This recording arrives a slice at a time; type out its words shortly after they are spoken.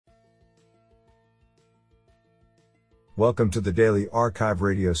Welcome to the Daily Archive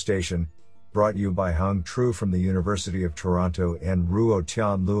radio station, brought you by Hung Tru from the University of Toronto and Ruo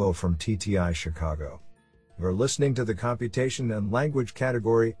Tian Luo from TTI Chicago. You're listening to the Computation and Language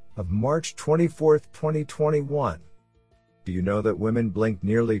category of March 24, 2021. Do you know that women blink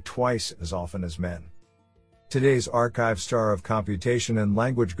nearly twice as often as men? Today's archive star of computation and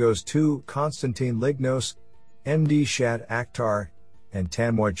language goes to Konstantin Lignos, MD Shat Akhtar, and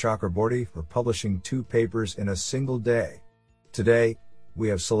Tanmoy Chakraborty for publishing 2 papers in a single day. Today, we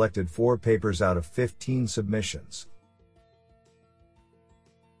have selected 4 papers out of 15 submissions.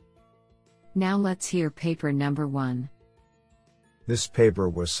 Now let's hear paper number 1. This paper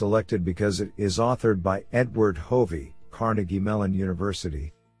was selected because it is authored by Edward Hovey, Carnegie Mellon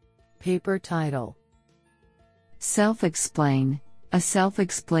University. Paper title: Self-Explain, a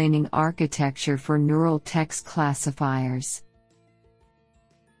self-explaining architecture for neural text classifiers.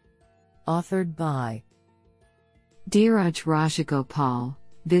 Authored by Dheeraj Rajagopal,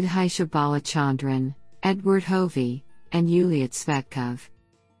 Vidhisha Balachandran, Edward Hovey, and Yulia Tsvetkov.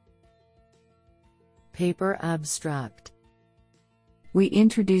 Paper abstract: We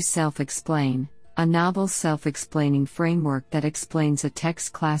introduce Self-Explain, a novel self-explaining framework that explains a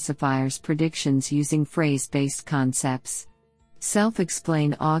text classifier's predictions using phrase-based concepts.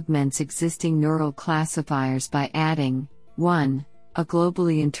 Self-Explain augments existing neural classifiers by adding 1. A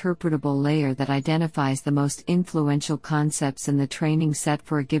globally interpretable layer that identifies the most influential concepts in the training set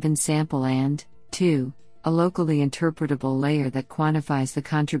for a given sample and 2. A locally interpretable layer that quantifies the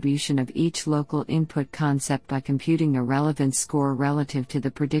contribution of each local input concept by computing a relevance score relative to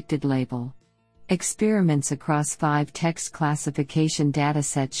the predicted label. Experiments across 5 text classification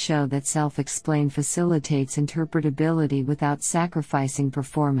datasets show that Self-Explain facilitates interpretability without sacrificing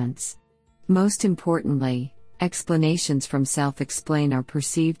performance. Most importantly, explanations from Self-Explain are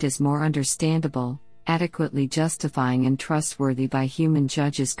perceived as more understandable, adequately justifying and trustworthy by human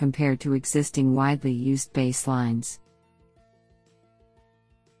judges compared to existing widely used baselines.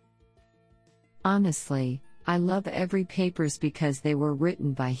 Honestly, I love every papers because they were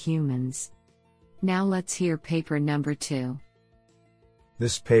written by humans. Now let's hear paper number 2.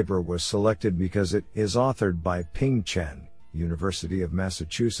 This paper was selected because it is authored by Ping Chen, University of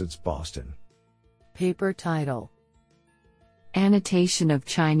Massachusetts, Boston. Paper title: Annotation of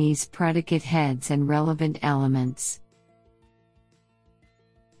Chinese predicate heads and relevant elements.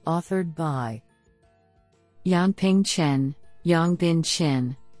 Authored by Yanping Chen, Yongbin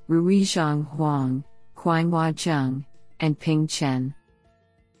Qin, Ruizhang Huang, Huanghua Zheng, and Ping Chen.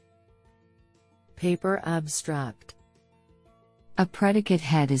 Paper abstract: A predicate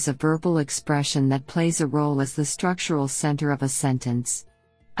head is a verbal expression that plays a role as the structural center of a sentence.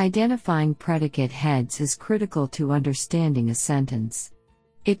 Identifying predicate heads is critical to understanding a sentence.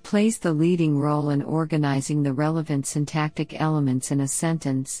 It plays the leading role in organizing the relevant syntactic elements in a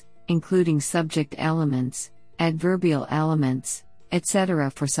sentence, including subject elements, adverbial elements,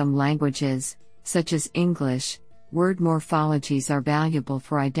 etc. For some languages, such as English, word morphologies are valuable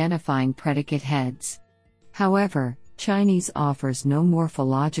for identifying predicate heads. However, Chinese offers no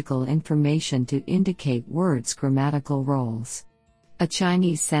morphological information to indicate words' grammatical roles. A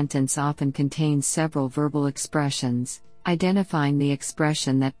Chinese sentence often contains several verbal expressions. Identifying the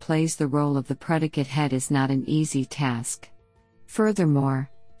expression that plays the role of the predicate head is not an easy task. Furthermore,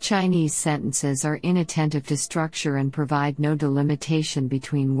 Chinese sentences are inattentive to structure and provide no delimitation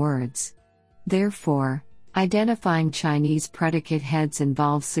between words. Therefore, identifying Chinese predicate heads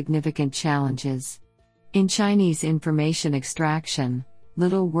involves significant challenges. In Chinese information extraction,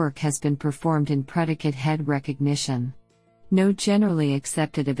 little work has been performed in predicate head recognition. No generally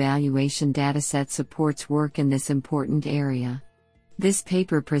accepted evaluation dataset supports work in this important area. This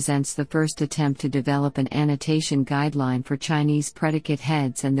paper presents the first attempt to develop an annotation guideline for Chinese predicate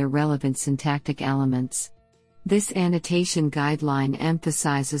heads and their relevant syntactic elements. This annotation guideline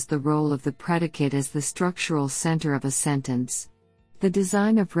emphasizes the role of the predicate as the structural center of a sentence. The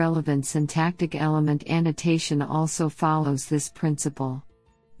design of relevant syntactic element annotation also follows this principle.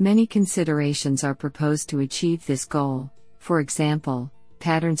 Many considerations are proposed to achieve this goal. For example,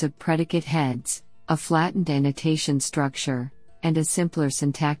 patterns of predicate heads, a flattened annotation structure, and a simpler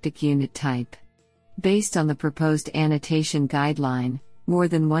syntactic unit type. Based on the proposed annotation guideline, more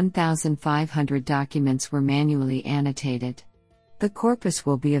than 1,500 documents were manually annotated. The corpus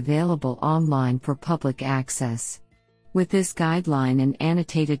will be available online for public access. With this guideline and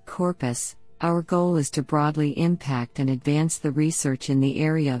annotated corpus, our goal is to broadly impact and advance the research in the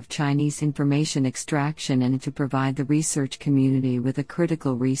area of Chinese information extraction and to provide the research community with a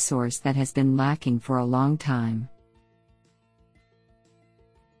critical resource that has been lacking for a long time.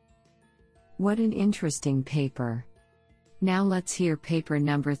 What an interesting paper! Now let's hear paper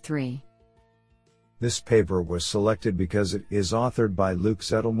number 3. This paper was selected because it is authored by Luc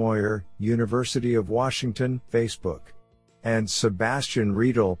Zettelmoyer, University of Washington, Facebook, and Sebastian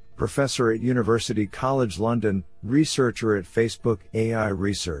Riedel, professor at University College London, researcher at Facebook AI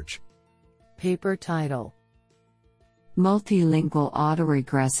Research. Paper title: Multilingual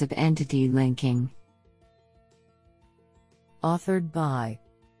Autoregressive Entity Linking. Authored by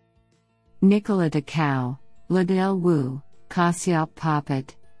Nicolas Decaux, Ladell Wu, Kasyap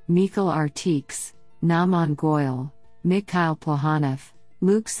Popat, Mikhail Artiks, Naman Goyal, Mikhail Plahanov,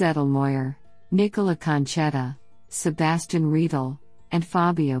 Luc Zettelmoyer, Nicola Concetta, Sebastian Riedel, and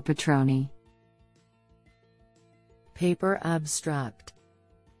Fabio Petroni. Paper abstract: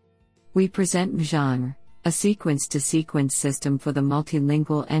 We present MGenre, a sequence-to-sequence system for the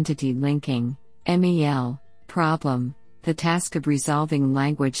multilingual entity linking (MEL) problem, the task of resolving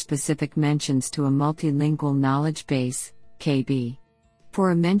language-specific mentions to a multilingual knowledge base (KB).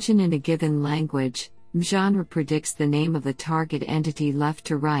 For a mention in a given language, MGenre predicts the name of the target entity left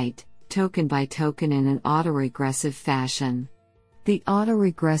to right, token by token in an autoregressive fashion. The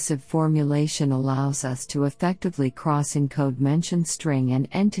autoregressive formulation allows us to effectively cross-encode mention string and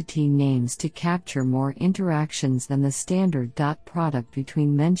entity names to capture more interactions than the standard dot product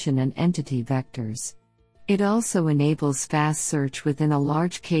between mention and entity vectors. It also enables fast search within a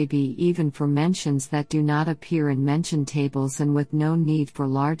large KB even for mentions that do not appear in mention tables and with no need for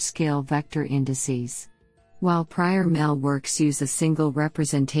large-scale vector indices. While prior MEL works use a single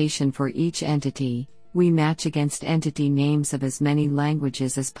representation for each entity, we match against entity names of as many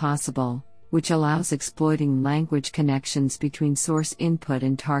languages as possible, which allows exploiting language connections between source input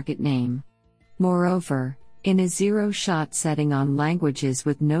and target name. Moreover, in a zero-shot setting on languages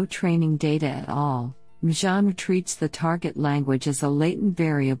with no training data at all, MGenre treats the target language as a latent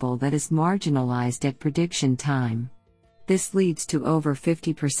variable that is marginalized at prediction time. This leads to over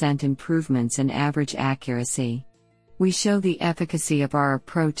 50% improvements in average accuracy. We show the efficacy of our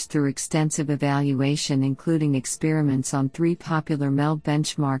approach through extensive evaluation, including experiments on 3 popular MEL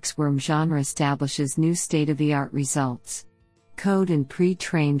benchmarks where MGenre establishes new state-of-the-art results. Code and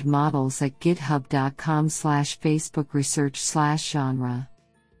pre-trained models at github.com/Facebook-research/genre.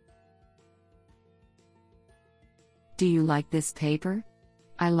 Do you like this paper?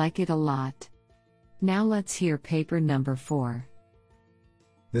 I like it a lot. Now let's hear paper number 4.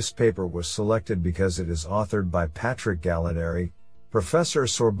 This paper was selected because it is authored by Patrick Gallinari, professor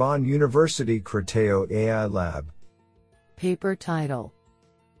Sorbonne University Criteo AI Lab. Paper title: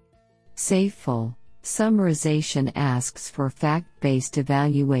 Safeful, Summarization asks for fact-based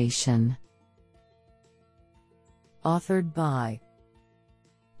evaluation. Authored by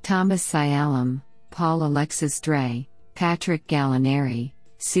Thomas Sialem, Paul Alexis Dre, Patrick Gallinari,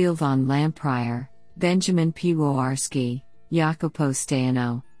 Sylvain Lampriere, Benjamin Piwowarski, Jacopo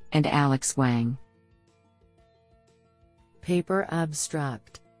Staiano, and Alex Wang. Paper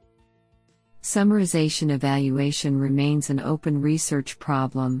abstract: Summarization evaluation remains an open research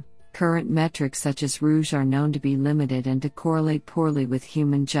problem. Current metrics such as Rouge are known to be limited and to correlate poorly with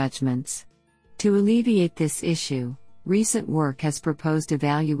human judgments. To alleviate this issue, recent work has proposed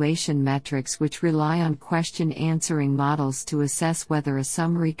evaluation metrics which rely on question-answering models to assess whether a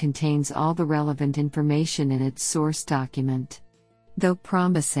summary contains all the relevant information in its source document. Though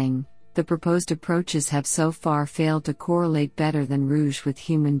promising, the proposed approaches have so far failed to correlate better than Rouge with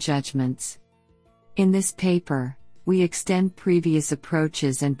human judgments. In this paper, we extend previous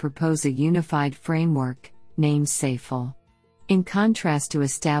approaches and propose a unified framework, named Safeful. In contrast to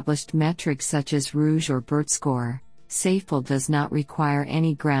established metrics such as Rouge or BERT score, Safeful does not require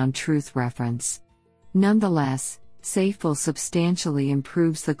any ground truth reference. Nonetheless, Safeful substantially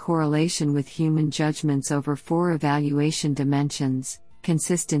improves the correlation with human judgments over 4 evaluation dimensions: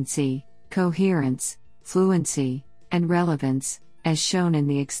 consistency, coherence, fluency, and relevance, as shown in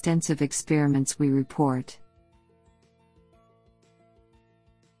the extensive experiments we report.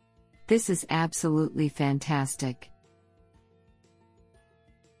 This is absolutely fantastic.